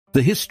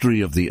The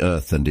history of the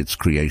Earth and its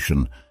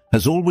creation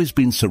has always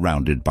been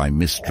surrounded by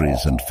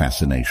mysteries and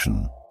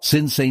fascination.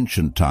 Since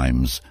ancient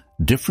times,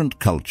 different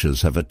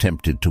cultures have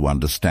attempted to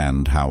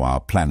understand how our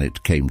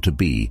planet came to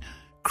be,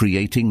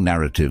 creating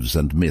narratives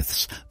and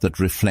myths that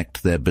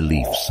reflect their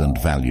beliefs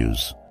and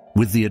values.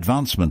 With the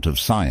advancement of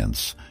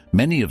science,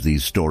 many of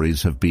these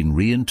stories have been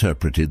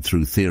reinterpreted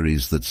through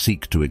theories that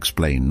seek to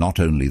explain not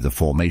only the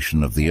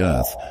formation of the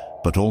Earth,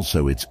 but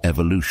also its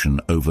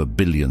evolution over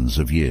billions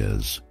of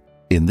years.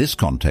 In this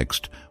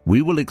context,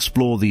 we will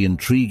explore the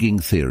intriguing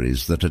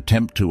theories that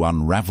attempt to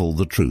unravel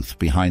the truth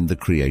behind the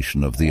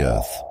creation of the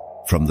Earth.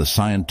 From the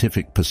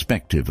scientific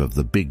perspective of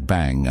the Big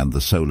Bang and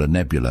the solar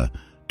nebula,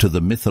 to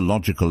the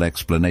mythological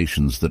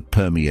explanations that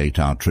permeate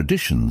our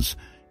traditions,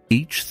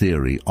 each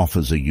theory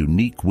offers a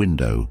unique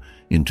window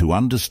into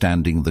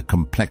understanding the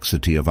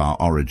complexity of our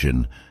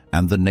origin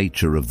and the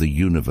nature of the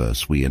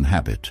universe we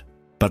inhabit.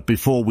 But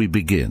before we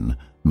begin,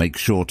 make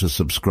sure to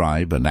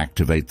subscribe and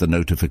activate the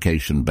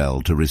notification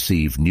bell to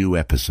receive new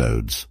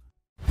episodes.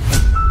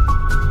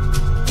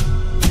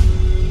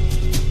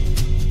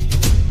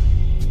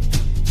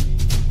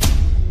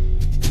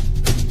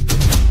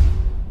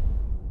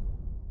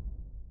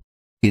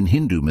 In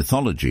Hindu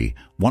mythology,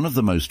 one of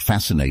the most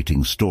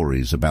fascinating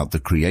stories about the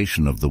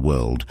creation of the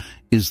world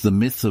is the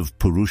myth of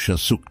Purusha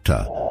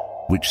Sukta,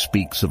 which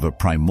speaks of a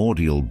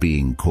primordial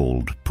being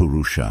called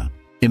Purusha.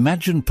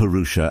 Imagine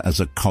Purusha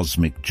as a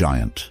cosmic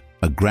giant,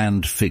 a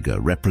grand figure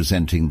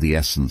representing the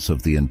essence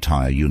of the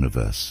entire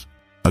universe.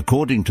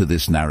 According to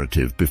this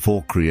narrative,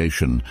 before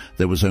creation,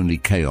 there was only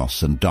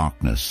chaos and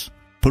darkness.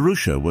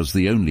 Purusha was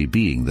the only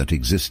being that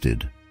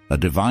existed, a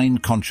divine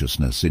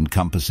consciousness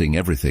encompassing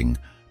everything,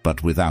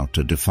 but without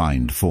a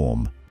defined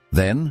form.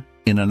 Then,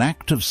 in an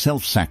act of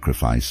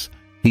self-sacrifice,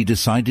 he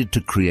decided to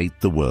create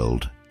the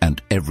world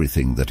and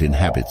everything that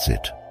inhabits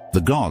it.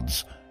 The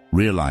gods,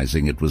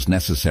 realizing it was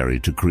necessary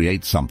to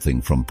create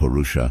something from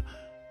Purusha,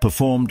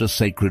 performed a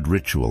sacred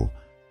ritual,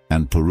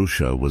 and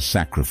Purusha was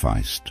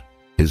sacrificed.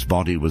 His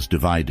body was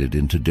divided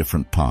into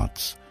different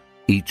parts,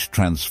 each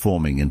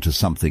transforming into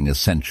something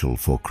essential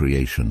for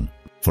creation.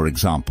 For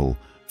example,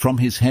 from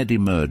his head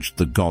emerged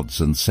the gods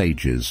and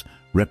sages,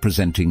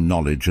 representing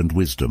knowledge and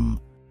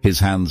wisdom. His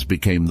hands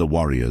became the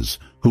warriors,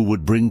 who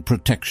would bring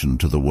protection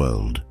to the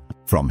world.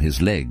 From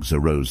his legs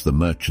arose the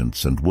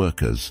merchants and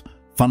workers,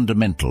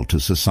 fundamental to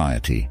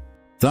society.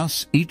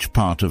 Thus, each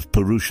part of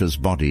Purusha's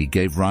body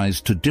gave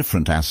rise to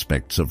different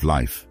aspects of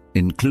life,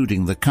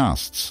 including the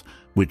castes,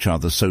 which are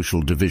the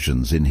social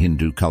divisions in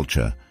Hindu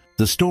culture.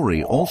 The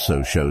story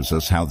also shows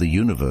us how the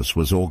universe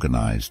was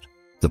organized.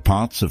 The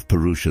parts of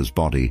Purusha's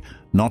body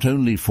not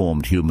only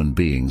formed human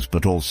beings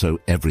but also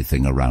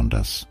everything around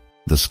us.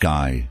 The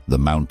sky, the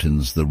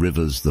mountains, the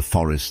rivers, the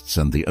forests,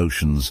 and the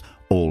oceans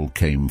all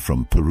came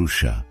from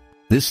Purusha.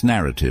 This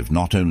narrative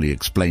not only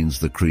explains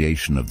the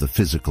creation of the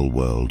physical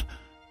world,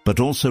 but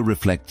also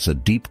reflects a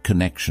deep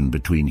connection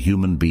between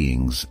human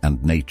beings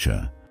and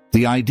nature.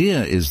 The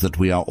idea is that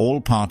we are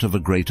all part of a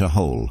greater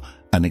whole,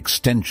 an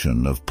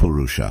extension of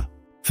Purusha.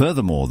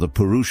 Furthermore, the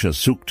Purusha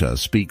Sukta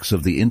speaks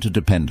of the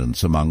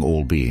interdependence among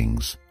all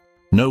beings.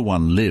 No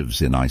one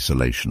lives in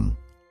isolation.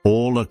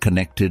 All are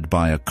connected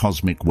by a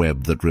cosmic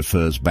web that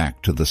refers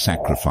back to the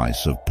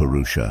sacrifice of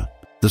Purusha.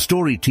 The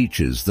story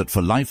teaches that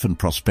for life and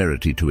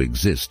prosperity to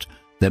exist,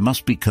 there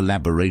must be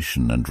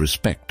collaboration and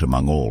respect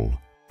among all.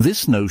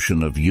 This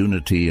notion of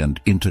unity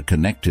and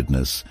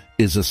interconnectedness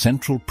is a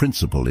central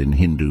principle in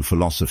Hindu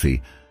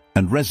philosophy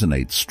and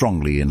resonates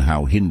strongly in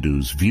how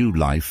Hindus view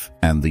life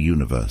and the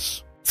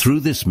universe.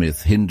 Through this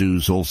myth,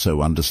 Hindus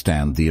also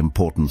understand the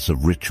importance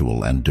of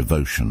ritual and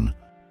devotion.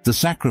 The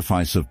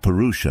sacrifice of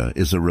Purusha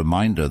is a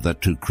reminder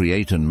that to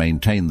create and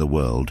maintain the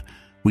world,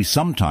 we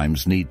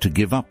sometimes need to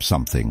give up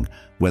something,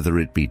 whether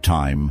it be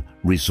time,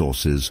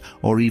 resources,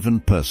 or even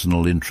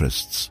personal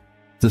interests.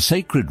 The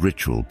sacred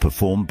ritual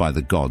performed by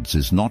the gods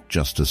is not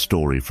just a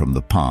story from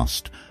the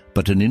past,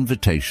 but an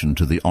invitation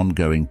to the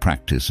ongoing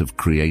practice of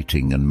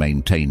creating and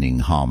maintaining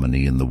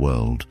harmony in the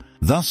world.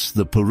 Thus,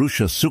 the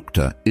Purusha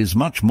Sukta is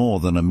much more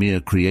than a mere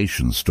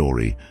creation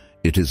story.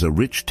 It is a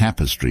rich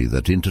tapestry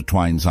that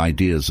intertwines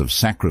ideas of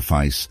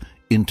sacrifice,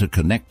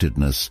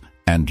 interconnectedness,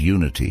 and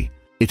unity.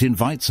 It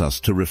invites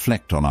us to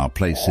reflect on our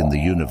place in the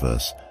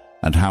universe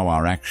and how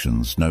our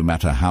actions, no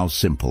matter how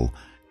simple,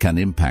 can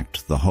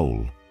impact the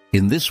whole.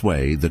 In this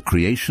way, the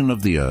creation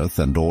of the earth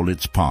and all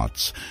its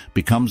parts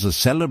becomes a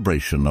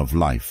celebration of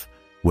life,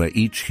 where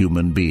each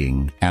human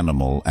being,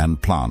 animal,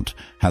 and plant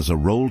has a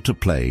role to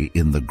play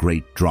in the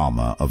great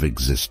drama of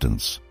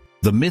existence.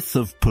 The myth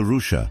of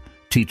Purusha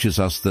teaches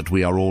us that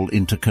we are all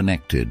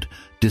interconnected,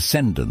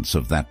 descendants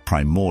of that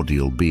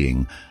primordial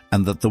being,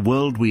 and that the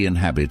world we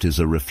inhabit is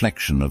a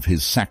reflection of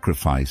his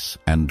sacrifice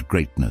and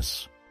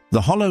greatness. The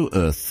hollow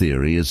earth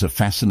theory is a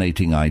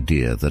fascinating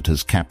idea that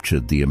has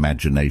captured the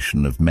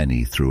imagination of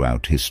many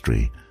throughout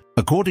history.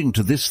 According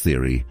to this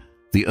theory,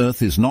 the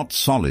earth is not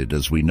solid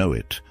as we know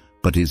it,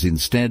 but is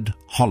instead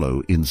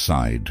hollow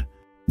inside.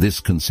 This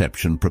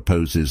conception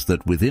proposes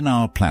that within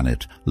our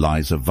planet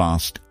lies a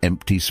vast,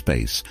 empty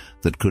space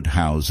that could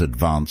house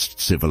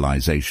advanced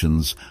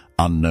civilizations,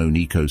 unknown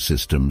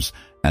ecosystems,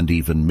 and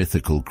even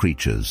mythical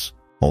creatures.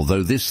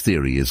 Although this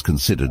theory is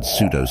considered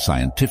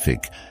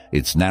pseudoscientific,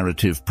 its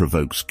narrative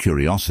provokes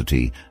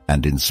curiosity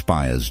and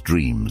inspires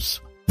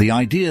dreams. The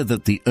idea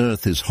that the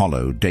Earth is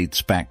hollow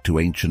dates back to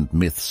ancient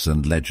myths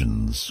and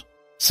legends.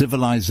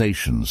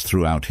 Civilizations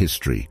throughout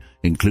history,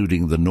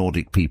 including the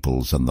Nordic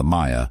peoples and the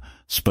Maya,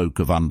 spoke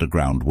of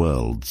underground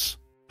worlds.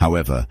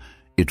 However,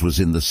 it was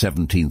in the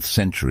 17th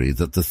century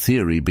that the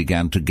theory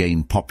began to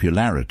gain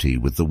popularity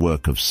with the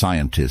work of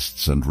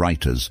scientists and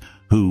writers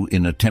who,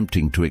 in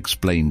attempting to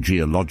explain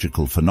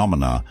geological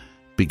phenomena,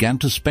 began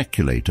to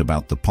speculate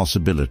about the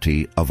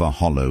possibility of a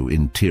hollow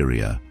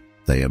interior.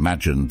 They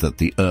imagined that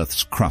the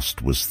Earth's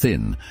crust was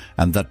thin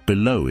and that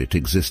below it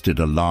existed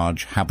a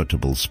large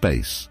habitable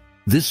space.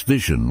 This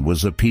vision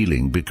was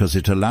appealing because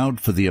it allowed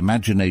for the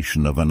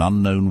imagination of an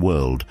unknown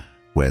world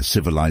where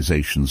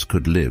civilizations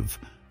could live,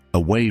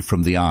 away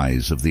from the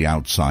eyes of the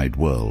outside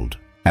world.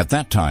 At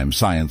that time,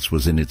 science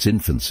was in its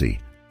infancy,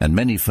 and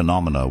many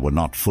phenomena were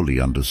not fully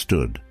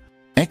understood.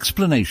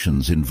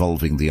 Explanations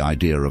involving the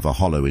idea of a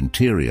hollow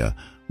interior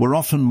were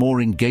often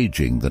more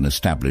engaging than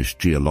established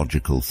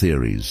geological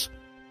theories.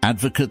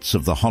 Advocates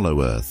of the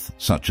hollow Earth,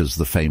 such as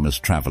the famous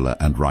traveler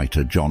and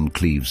writer John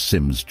Cleves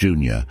Symmes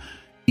Jr.,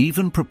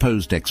 even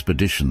proposed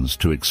expeditions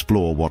to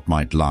explore what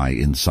might lie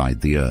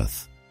inside the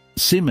Earth.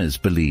 Symmes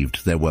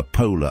believed there were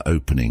polar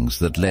openings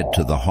that led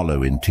to the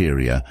hollow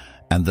interior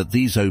and that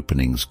these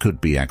openings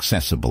could be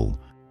accessible.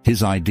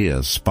 His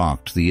ideas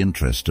sparked the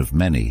interest of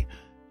many,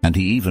 and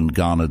he even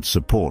garnered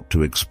support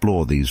to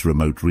explore these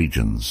remote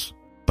regions.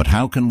 But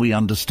how can we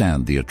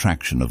understand the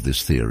attraction of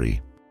this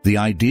theory? The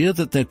idea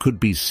that there could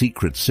be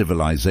secret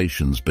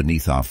civilizations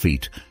beneath our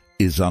feet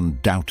is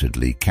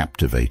undoubtedly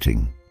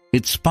captivating.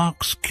 It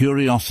sparks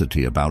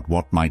curiosity about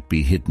what might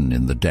be hidden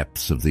in the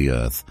depths of the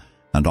Earth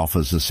and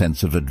offers a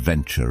sense of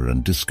adventure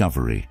and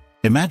discovery.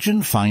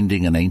 Imagine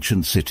finding an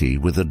ancient city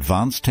with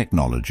advanced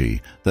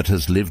technology that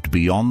has lived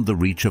beyond the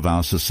reach of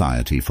our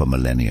society for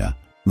millennia.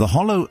 The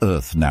Hollow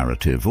Earth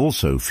narrative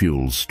also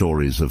fuels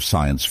stories of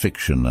science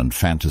fiction and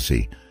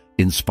fantasy,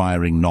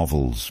 inspiring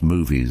novels,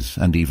 movies,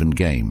 and even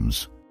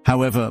games.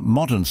 However,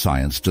 modern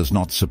science does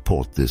not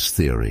support this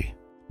theory.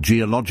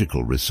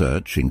 Geological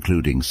research,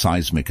 including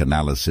seismic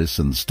analysis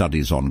and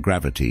studies on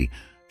gravity,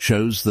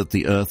 shows that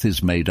the Earth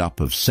is made up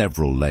of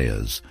several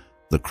layers: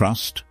 the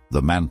crust,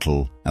 the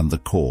mantle, and the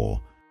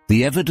core.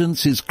 The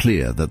evidence is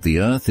clear that the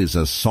Earth is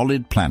a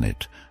solid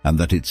planet and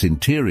that its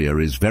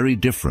interior is very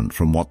different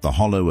from what the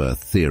Hollow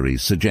Earth theory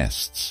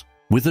suggests.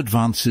 With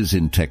advances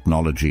in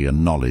technology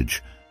and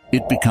knowledge,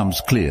 it becomes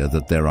clear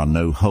that there are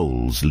no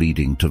holes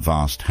leading to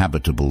vast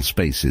habitable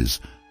spaces,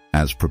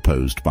 as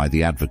proposed by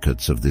the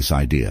advocates of this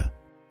idea.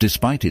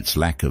 Despite its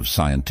lack of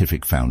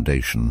scientific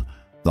foundation,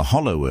 the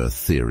Hollow Earth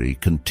theory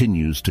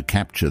continues to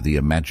capture the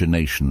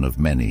imagination of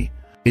many.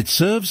 It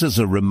serves as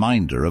a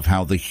reminder of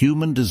how the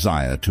human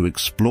desire to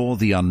explore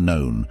the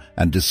unknown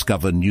and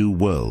discover new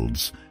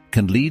worlds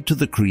can lead to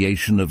the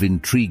creation of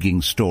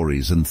intriguing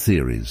stories and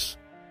theories.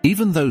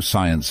 Even though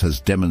science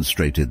has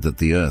demonstrated that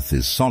the Earth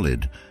is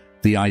solid,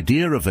 the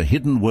idea of a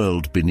hidden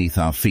world beneath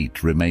our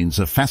feet remains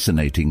a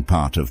fascinating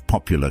part of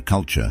popular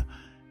culture,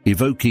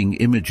 evoking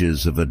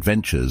images of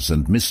adventures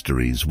and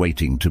mysteries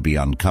waiting to be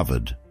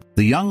uncovered.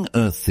 The young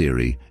Earth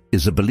theory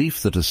is a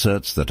belief that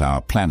asserts that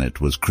our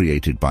planet was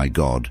created by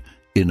God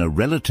in a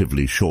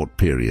relatively short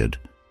period,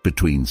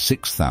 between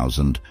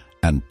 6,000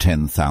 and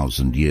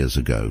 10,000 years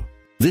ago.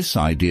 This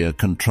idea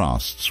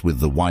contrasts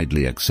with the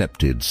widely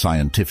accepted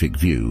scientific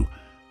view,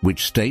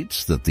 which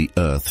states that the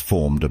Earth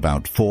formed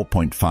about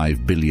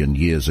 4.5 billion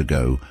years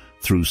ago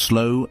through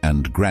slow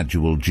and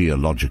gradual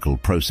geological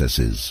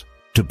processes.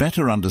 To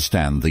better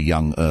understand the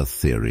young Earth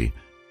theory,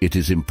 it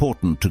is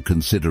important to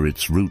consider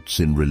its roots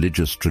in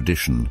religious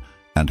tradition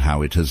and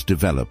how it has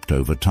developed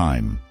over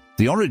time.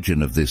 The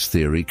origin of this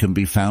theory can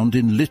be found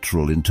in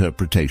literal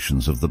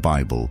interpretations of the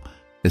Bible,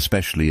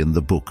 especially in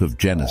the book of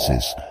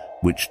Genesis,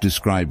 which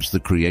describes the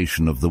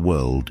creation of the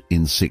world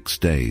in 6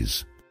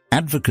 days.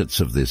 Advocates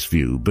of this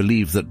view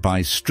believe that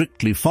by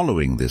strictly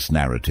following this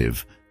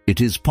narrative,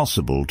 it is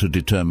possible to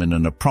determine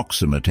an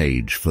approximate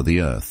age for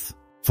the Earth.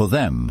 For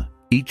them,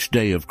 each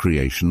day of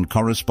creation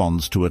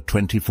corresponds to a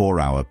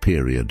 24-hour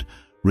period,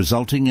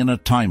 resulting in a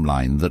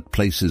timeline that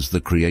places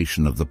the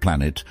creation of the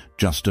planet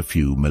just a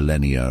few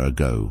millennia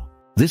ago.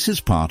 This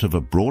is part of a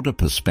broader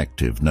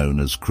perspective known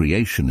as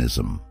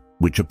creationism,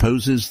 which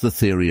opposes the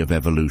theory of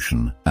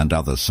evolution and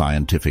other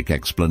scientific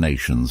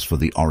explanations for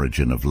the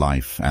origin of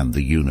life and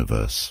the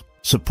universe.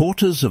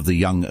 Supporters of the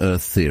young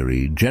Earth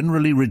theory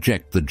generally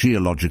reject the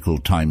geological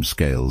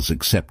timescales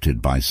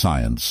accepted by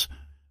science,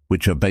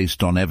 which are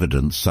based on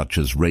evidence such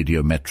as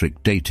radiometric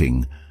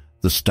dating,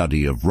 the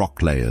study of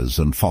rock layers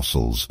and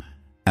fossils,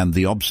 and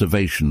the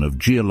observation of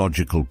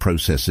geological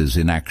processes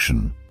in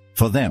action.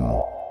 For them,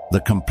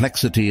 the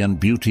complexity and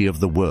beauty of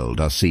the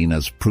world are seen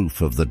as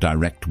proof of the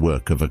direct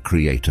work of a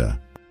creator.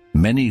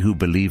 Many who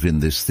believe in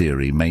this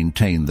theory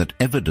maintain that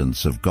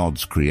evidence of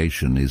God's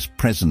creation is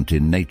present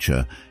in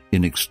nature,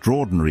 in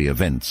extraordinary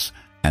events,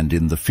 and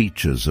in the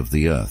features of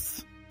the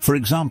earth. For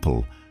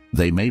example,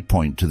 they may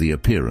point to the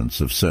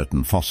appearance of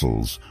certain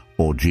fossils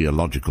or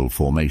geological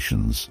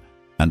formations,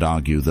 and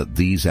argue that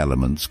these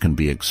elements can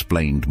be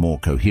explained more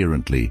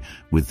coherently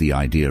with the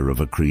idea of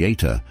a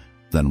creator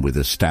than with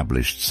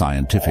established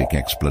scientific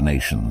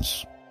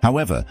explanations.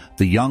 However,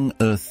 the young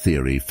Earth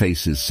theory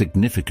faces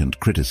significant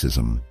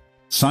criticism.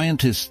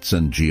 Scientists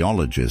and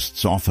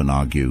geologists often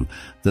argue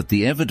that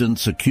the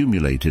evidence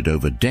accumulated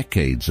over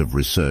decades of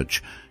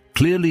research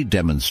clearly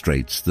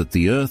demonstrates that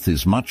the Earth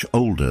is much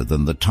older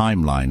than the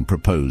timeline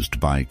proposed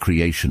by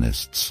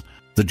creationists.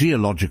 The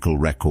geological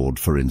record,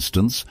 for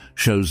instance,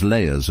 shows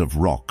layers of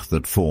rock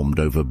that formed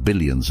over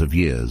billions of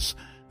years,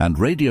 and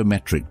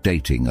radiometric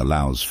dating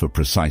allows for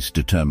precise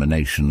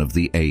determination of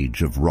the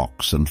age of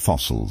rocks and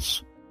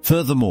fossils.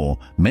 Furthermore,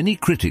 many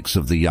critics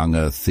of the young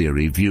Earth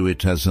theory view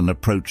it as an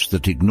approach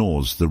that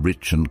ignores the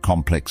rich and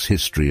complex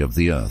history of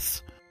the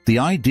Earth. The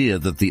idea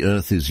that the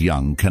Earth is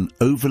young can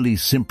overly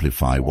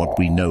simplify what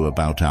we know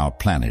about our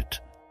planet,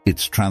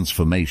 its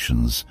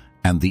transformations,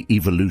 and the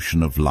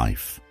evolution of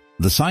life.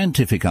 The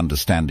scientific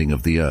understanding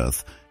of the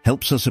Earth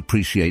helps us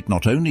appreciate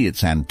not only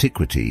its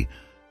antiquity,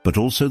 but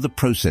also the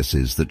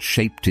processes that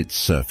shaped its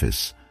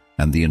surface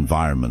and the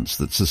environments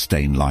that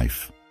sustain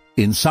life.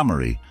 In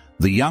summary,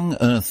 the young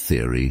Earth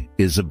theory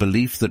is a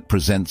belief that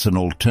presents an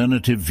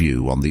alternative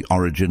view on the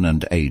origin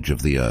and age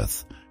of the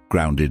Earth,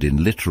 grounded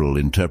in literal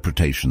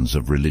interpretations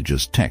of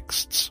religious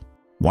texts.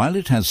 While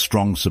it has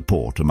strong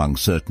support among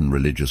certain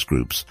religious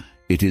groups,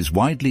 it is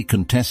widely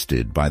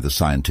contested by the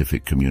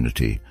scientific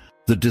community.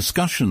 The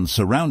discussion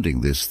surrounding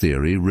this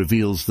theory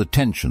reveals the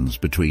tensions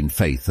between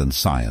faith and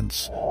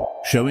science,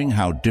 showing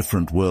how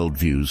different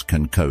worldviews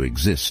can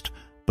coexist,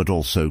 but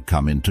also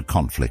come into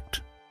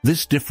conflict.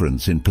 This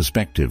difference in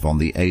perspective on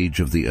the age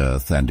of the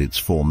Earth and its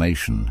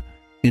formation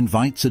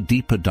invites a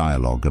deeper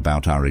dialogue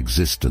about our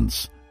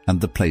existence and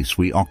the place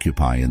we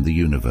occupy in the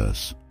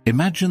universe.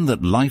 Imagine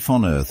that life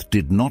on Earth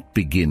did not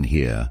begin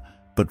here,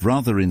 but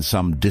rather in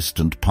some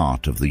distant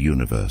part of the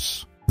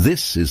universe.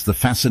 This is the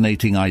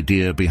fascinating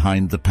idea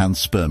behind the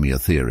panspermia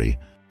theory.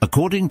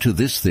 According to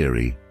this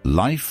theory,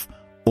 life,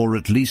 or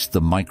at least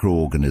the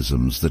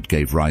microorganisms that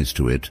gave rise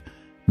to it,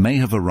 may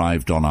have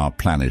arrived on our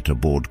planet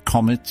aboard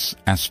comets,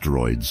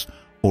 asteroids,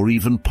 or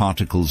even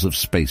particles of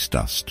space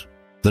dust.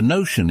 The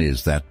notion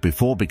is that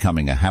before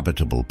becoming a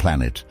habitable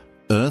planet,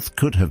 Earth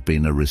could have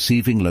been a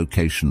receiving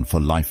location for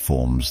life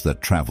forms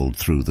that traveled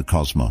through the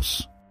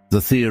cosmos.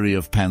 The theory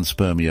of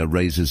panspermia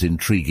raises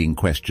intriguing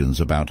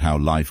questions about how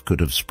life could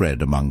have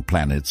spread among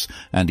planets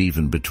and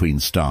even between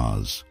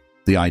stars.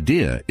 The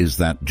idea is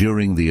that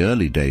during the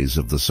early days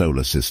of the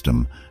solar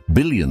system,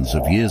 billions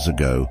of years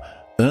ago,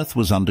 Earth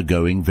was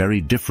undergoing very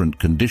different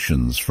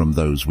conditions from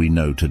those we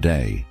know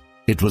today.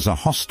 It was a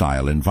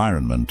hostile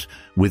environment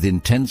with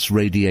intense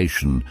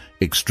radiation,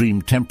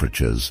 extreme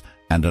temperatures,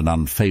 and an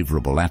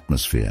unfavorable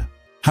atmosphere.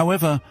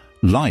 However,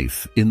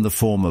 life in the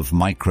form of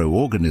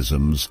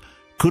microorganisms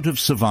could have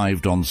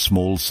survived on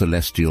small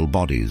celestial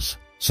bodies,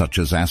 such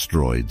as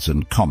asteroids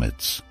and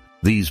comets.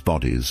 These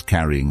bodies,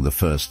 carrying the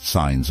first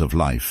signs of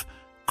life,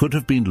 could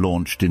have been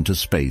launched into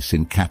space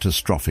in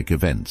catastrophic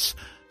events,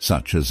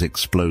 such as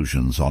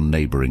explosions on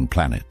neighboring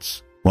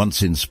planets.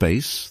 Once in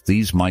space,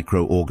 these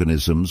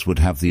microorganisms would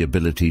have the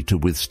ability to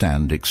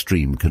withstand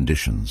extreme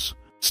conditions.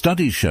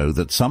 Studies show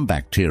that some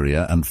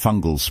bacteria and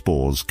fungal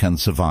spores can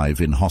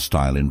survive in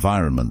hostile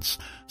environments,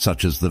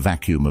 such as the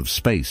vacuum of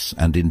space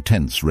and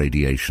intense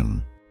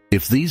radiation.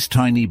 If these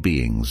tiny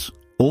beings,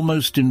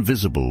 almost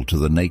invisible to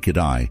the naked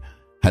eye,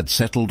 had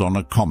settled on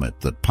a comet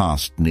that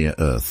passed near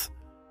Earth,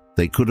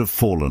 they could have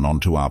fallen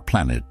onto our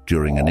planet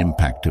during an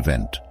impact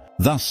event.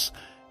 Thus,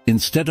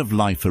 instead of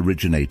life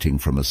originating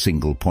from a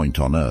single point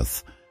on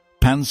Earth,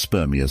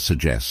 panspermia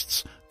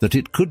suggests that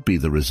it could be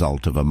the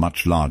result of a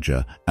much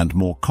larger and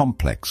more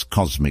complex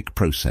cosmic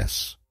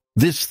process.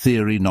 This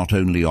theory not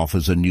only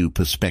offers a new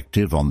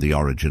perspective on the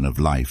origin of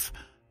life,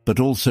 but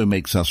also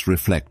makes us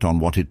reflect on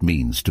what it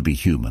means to be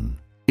human.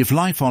 If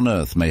life on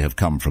Earth may have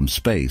come from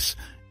space,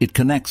 it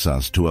connects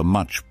us to a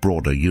much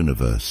broader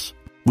universe.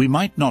 We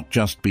might not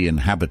just be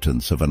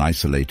inhabitants of an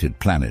isolated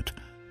planet,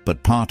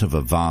 but part of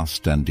a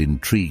vast and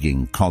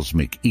intriguing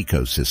cosmic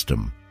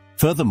ecosystem.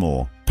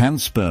 Furthermore,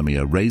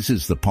 panspermia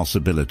raises the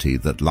possibility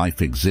that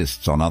life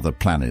exists on other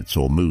planets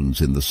or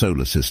moons in the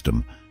solar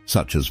system,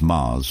 such as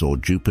Mars or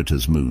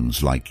Jupiter's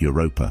moons like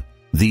Europa.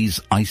 These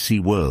icy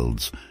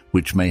worlds,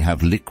 which may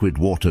have liquid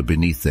water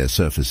beneath their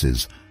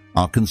surfaces,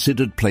 are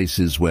considered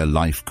places where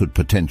life could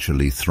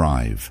potentially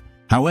thrive.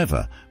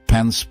 However,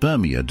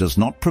 panspermia does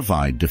not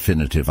provide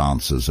definitive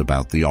answers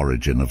about the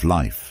origin of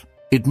life.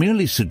 It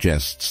merely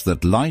suggests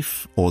that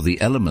life, or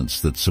the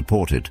elements that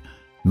support it,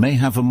 may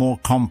have a more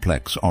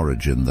complex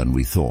origin than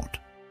we thought.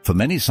 For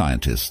many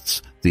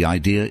scientists, the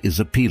idea is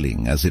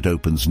appealing as it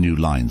opens new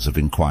lines of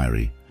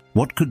inquiry.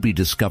 What could be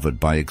discovered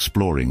by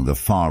exploring the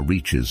far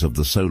reaches of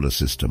the solar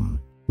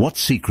system? What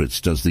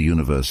secrets does the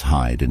universe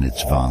hide in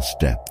its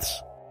vast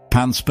depths?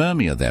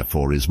 Panspermia,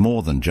 therefore, is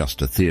more than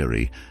just a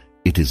theory.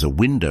 It is a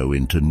window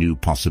into new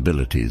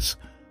possibilities.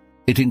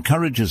 It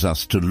encourages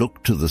us to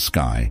look to the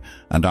sky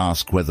and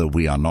ask whether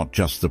we are not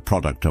just the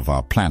product of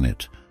our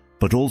planet,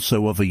 but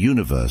also of a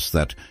universe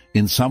that,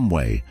 in some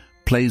way,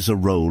 plays a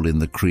role in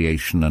the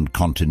creation and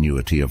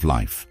continuity of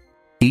life.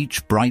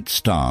 Each bright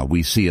star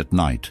we see at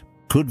night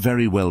could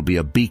very well be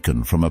a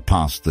beacon from a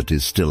past that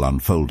is still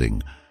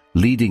unfolding,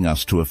 leading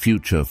us to a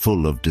future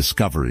full of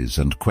discoveries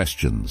and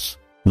questions.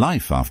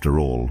 Life, after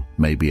all,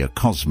 may be a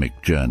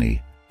cosmic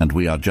journey, and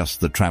we are just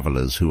the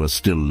travelers who are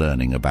still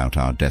learning about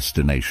our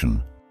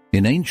destination.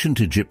 In ancient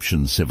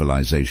Egyptian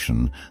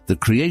civilization, the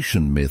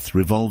creation myth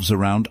revolves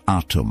around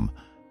Atum,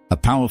 a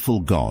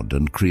powerful god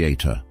and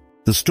creator.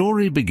 The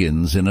story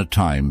begins in a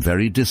time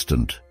very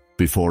distant,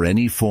 before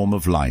any form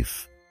of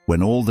life,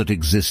 when all that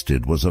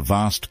existed was a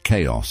vast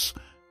chaos,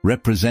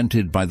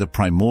 represented by the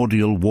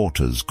primordial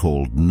waters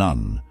called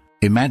Nun.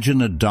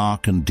 Imagine a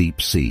dark and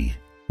deep sea,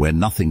 where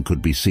nothing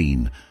could be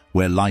seen,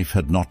 where life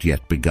had not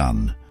yet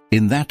begun.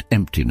 In that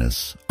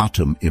emptiness,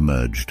 Atum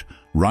emerged,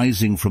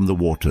 rising from the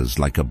waters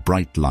like a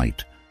bright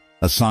light,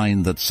 a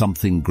sign that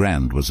something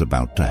grand was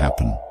about to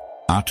happen.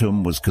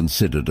 Atum was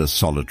considered a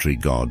solitary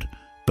god,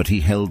 but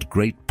he held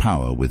great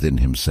power within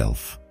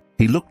himself.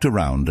 He looked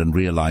around and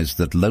realized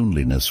that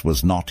loneliness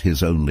was not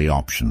his only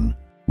option.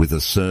 With a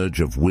surge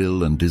of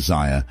will and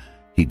desire,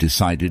 he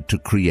decided to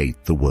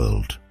create the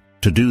world.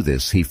 To do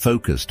this, he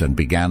focused and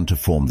began to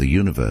form the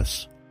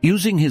universe.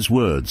 Using his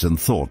words and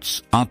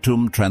thoughts,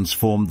 Atum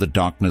transformed the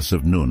darkness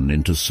of Nun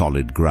into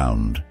solid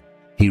ground.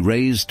 He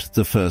raised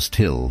the first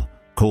hill,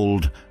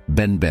 called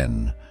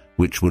Benben,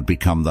 which would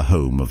become the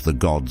home of the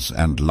gods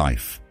and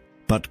life.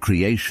 But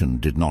creation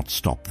did not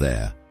stop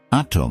there.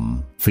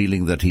 Atum,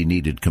 feeling that he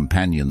needed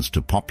companions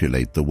to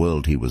populate the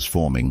world he was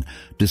forming,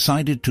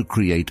 decided to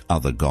create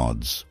other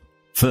gods.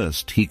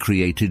 First, he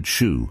created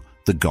Shu,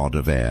 the god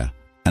of air,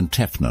 and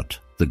Tefnut,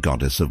 the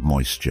goddess of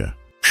moisture.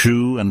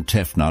 Shu and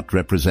Tefnut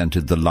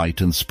represented the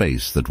light and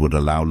space that would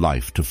allow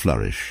life to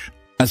flourish.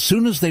 As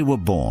soon as they were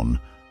born,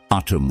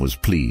 Atum was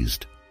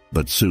pleased,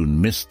 but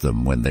soon missed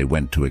them when they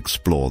went to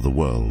explore the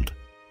world.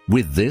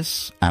 With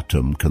this,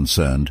 Atum,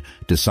 concerned,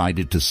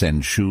 decided to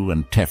send Shu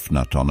and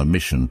Tefnut on a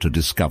mission to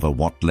discover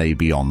what lay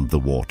beyond the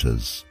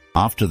waters.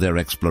 After their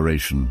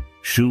exploration,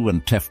 Shu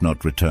and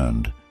Tefnut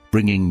returned,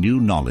 bringing new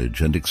knowledge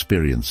and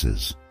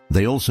experiences.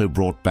 They also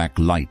brought back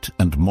light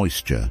and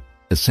moisture,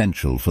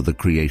 essential for the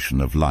creation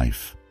of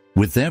life.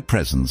 With their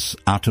presence,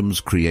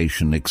 Atum's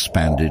creation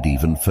expanded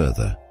even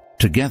further.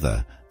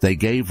 Together, they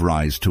gave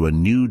rise to a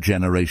new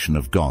generation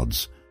of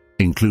gods,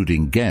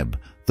 including Geb,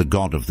 the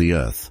god of the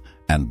earth,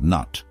 and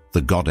Nut,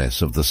 the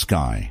goddess of the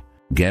sky.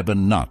 Geb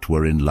and Nut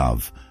were in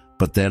love,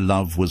 but their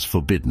love was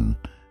forbidden,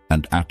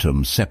 and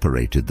Atum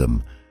separated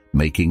them,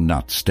 making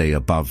Nut stay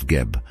above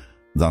Geb,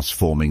 thus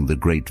forming the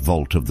great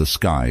vault of the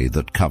sky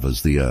that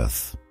covers the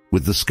earth.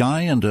 With the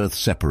sky and earth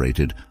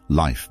separated,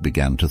 life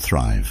began to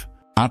thrive.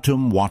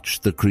 Atum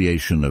watched the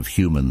creation of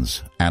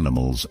humans,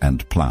 animals,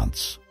 and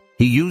plants.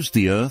 He used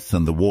the earth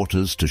and the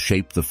waters to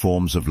shape the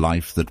forms of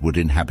life that would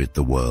inhabit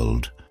the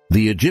world.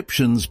 The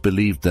Egyptians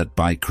believed that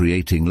by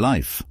creating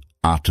life,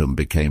 Atum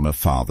became a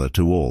father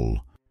to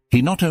all.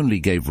 He not only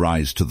gave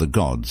rise to the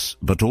gods,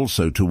 but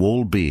also to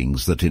all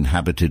beings that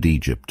inhabited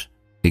Egypt,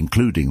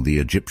 including the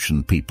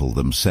Egyptian people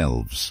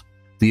themselves.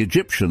 The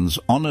Egyptians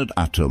honored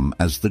Atum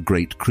as the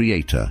great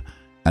creator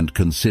and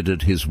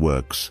considered his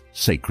works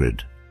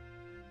sacred.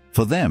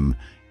 For them,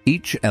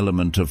 each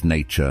element of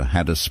nature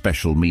had a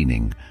special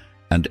meaning,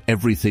 and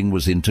everything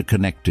was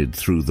interconnected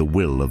through the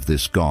will of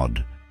this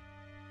god.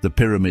 The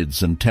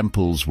pyramids and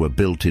temples were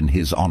built in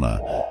his honor,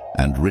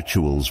 and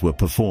rituals were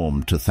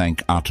performed to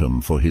thank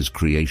Atum for his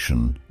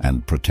creation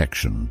and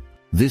protection.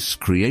 This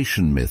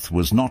creation myth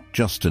was not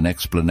just an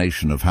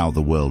explanation of how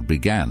the world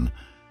began,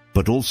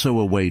 but also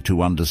a way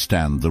to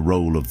understand the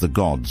role of the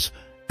gods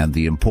and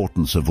the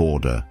importance of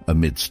order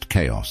amidst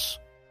chaos.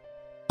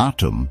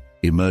 Atum,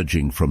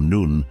 emerging from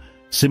Nun,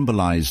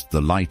 symbolized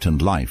the light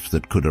and life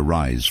that could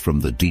arise from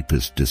the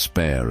deepest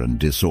despair and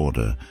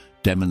disorder,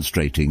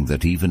 demonstrating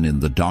that even in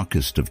the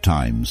darkest of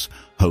times,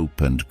 hope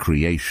and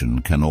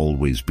creation can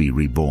always be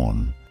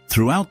reborn.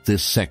 Throughout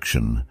this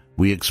section,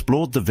 we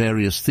explored the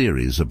various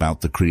theories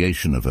about the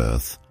creation of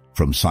Earth,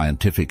 from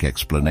scientific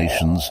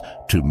explanations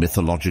to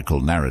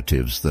mythological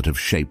narratives that have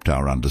shaped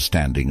our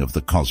understanding of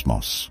the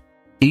cosmos.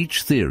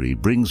 Each theory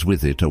brings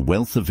with it a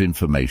wealth of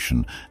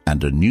information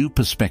and a new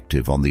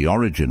perspective on the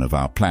origin of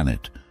our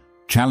planet,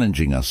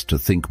 challenging us to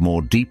think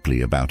more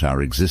deeply about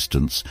our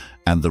existence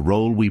and the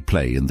role we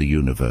play in the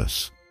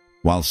universe.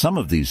 While some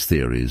of these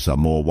theories are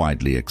more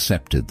widely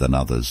accepted than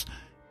others,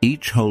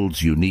 each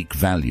holds unique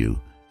value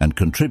and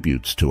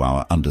contributes to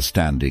our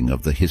understanding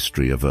of the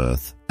history of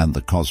Earth and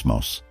the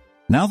cosmos.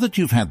 Now that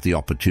you've had the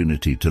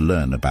opportunity to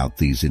learn about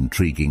these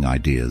intriguing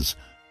ideas,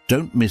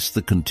 don't miss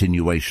the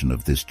continuation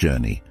of this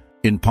journey.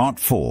 In Part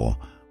 4,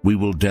 we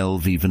will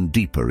delve even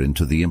deeper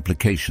into the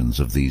implications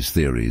of these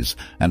theories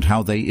and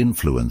how they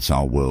influence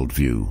our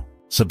worldview.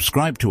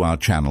 Subscribe to our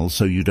channel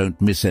so you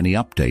don't miss any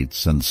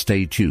updates, and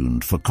stay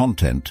tuned for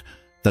content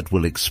that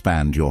will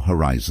expand your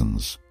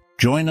horizons.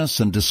 Join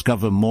us and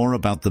discover more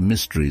about the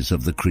mysteries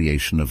of the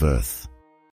creation of Earth.